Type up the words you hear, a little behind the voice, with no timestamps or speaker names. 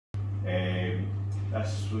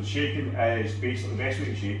So the shaking is basically, the best way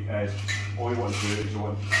to shake is, all you want to do is you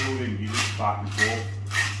want to pull the ingredients back and forth.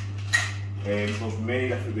 There's many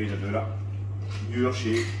different ways of doing it. Your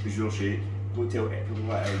shake is your shake. Don't tell people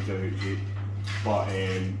what else how to shake. But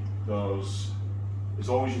as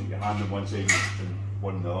long as you get your hand on one side and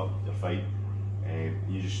one on the other, you're fine.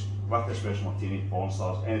 You just, with this special martini, porn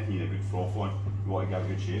stars, anything you need a good froth on, you want to give a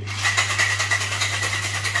good shake.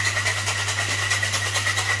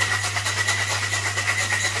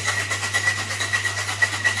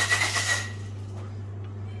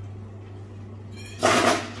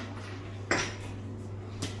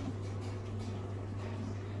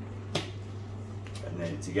 And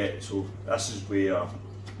then to get, so this is where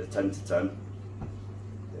the tin to tin,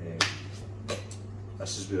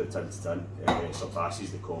 this is where the tin to tin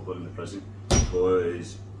surpasses the cobbler in the prison,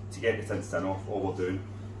 because to get the tin to tin off, all we're doing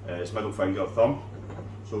is middle finger, thumb.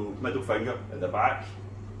 So middle finger at the back,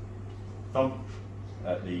 thumb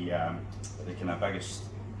at the kind of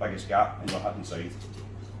biggest gap, and you're hitting side.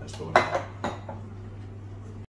 That's going back.